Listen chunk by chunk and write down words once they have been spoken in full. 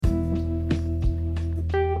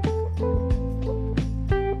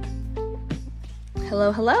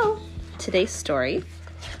Hello, hello. Today's story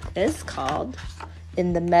is called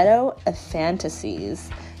In the Meadow of Fantasies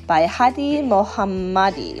by Hadi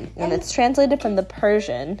Mohammadi, and it's translated from the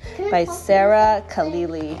Persian by Sarah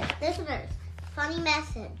Khalili. Listeners, funny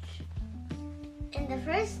message. In the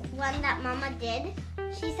first one that Mama did,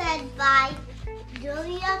 she said, by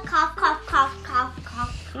Julia, cough, cough, cough, cough,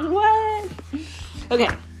 cough. What? Okay.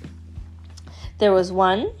 There was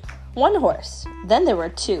one horse. Then there were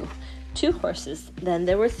two horses. Then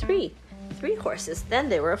there were three horses. Then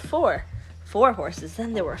there were four horses.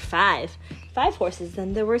 Then there were five horses.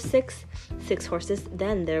 Then there were six horses.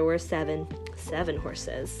 Then there were seven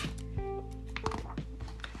horses.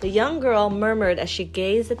 The young girl murmured as she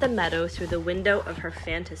gazed at the meadow through the window of her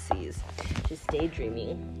fantasies. She's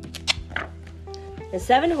daydreaming. The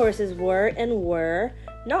 7 horses were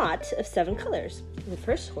not of 7 colors. The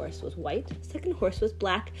first horse was white, the second horse was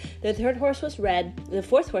black, the third horse was red, the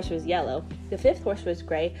fourth horse was yellow, the fifth horse was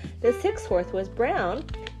gray, the sixth horse was brown,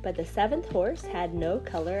 but the 7th horse had no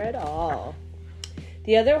color at all.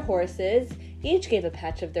 The other horses each gave a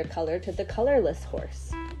patch of their color to the colorless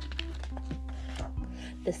horse.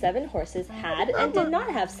 The 7 horses had and did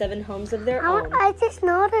not have 7 homes of their own. I just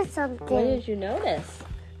noticed something. What did you notice?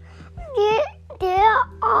 They're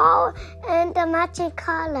all in the matching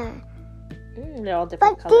color. They're all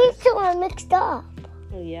different But colors. these two are mixed up.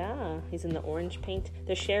 Oh, yeah, he's in the orange paint.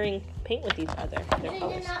 They're sharing paint with each other. Their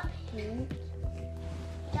colors. They're not pink.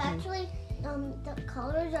 Actually, the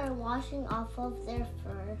colors are washing off of their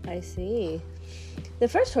fur. I see. The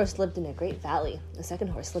first horse lived in a great valley. The second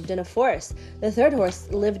horse lived in a forest. The third horse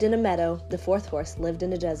lived in a meadow. The fourth horse lived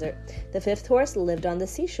in a desert. The fifth horse lived on the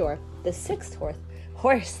seashore. The sixth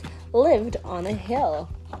horse lived on a hill.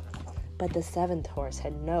 But the 7th horse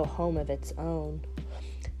had no home of its own.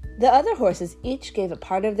 The other horses each gave a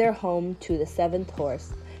part of their home to the 7th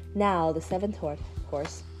horse. Now the 7th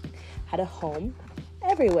horse had a home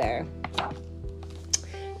everywhere.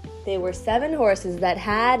 They were 7 horses that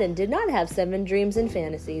had and did not have 7 dreams and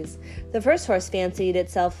fantasies. The first horse fancied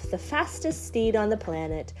itself the fastest steed on the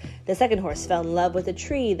planet. The second horse fell in love with a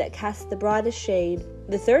tree that cast the broadest shade.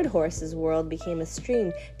 The third horse's world became a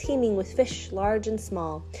stream teeming with fish large and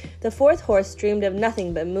small. The fourth horse dreamed of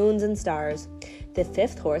nothing but moons and stars. The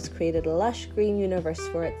fifth horse created a lush green universe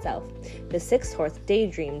for itself. The sixth horse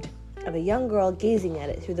daydreamed of a young girl gazing at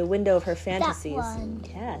it through the window of her fantasies. That one.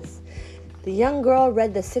 Yes. The young girl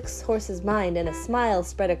read the 6th horse's mind, and a smile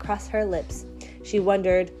spread across her lips. She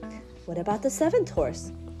wondered, what about the 7th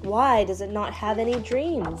horse? Why does it not have any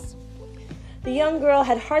dreams? The young girl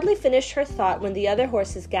had hardly finished her thought when the other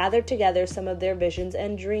horses gathered together some of their visions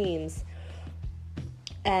and dreams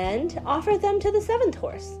and offered them to the 7th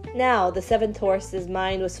horse. Now, the 7th horse's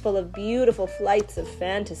mind was full of beautiful flights of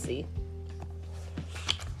fantasy.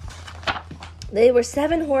 They were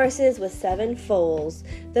 7 horses with 7 foals.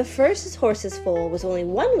 The first horse's foal was only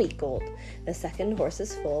 1 week old. The second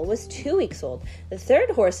horse's foal was 2 weeks old. The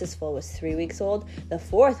third horse's foal was 3 weeks old. The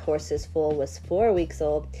fourth horse's foal was 4 weeks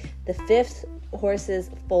old. The fifth horse's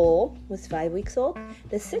foal was 5 weeks old.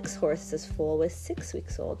 The sixth horse's foal was 6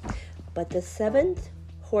 weeks old. But the 7th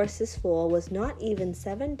horse's foal was not even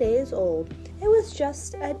 7 days old. It was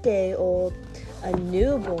just a day old, a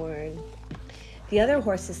newborn. The other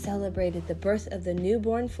horses celebrated the birth of the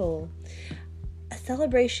newborn foal, a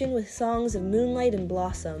celebration with songs of moonlight and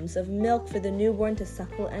blossoms, of milk for the newborn to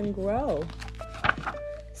suckle and grow.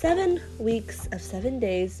 7 weeks of 7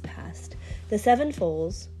 days passed. The 7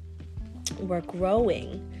 foals were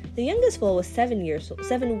growing. The youngest foal was 7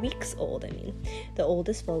 weeks old. The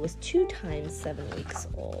oldest foal was 2 times 7 weeks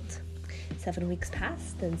old. 7 weeks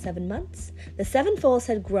passed, then 7 months. The 7 foals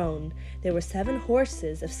had grown. There were 7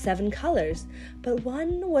 horses of 7 colors, but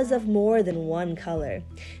one was of more than one color.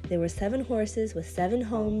 There were 7 horses with 7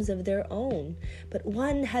 homes of their own, but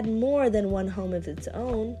one had more than one home of its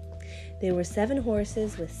own. There were 7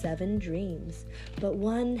 horses with 7 dreams, but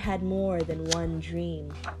one had more than one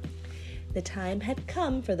dream. The time had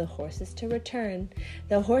come for the horses to return.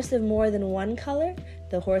 The horse of more than one color,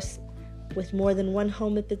 the horse with more than one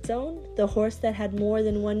home of its own, the horse that had more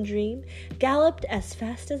than one dream, galloped as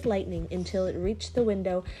fast as lightning until it reached the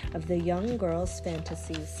window of the young girl's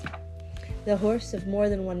fantasies. The horse of more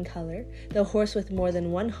than one color, the horse with more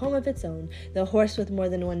than one home of its own, the horse with more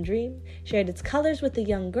than one dream, shared its colors with the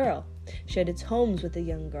young girl, shared its homes with the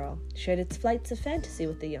young girl, shared its flights of fantasy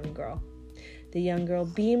with the young girl. The young girl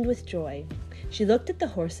beamed with joy. She looked at the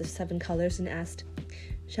horse of 7 colors and asked,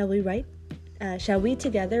 Shall we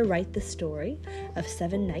together write the story of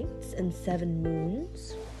 7 nights and 7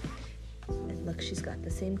 moons? And look, she's got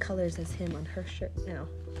the same colors as him on her shirt now.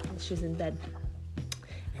 She's in bed.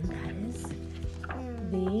 And that is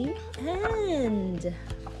end.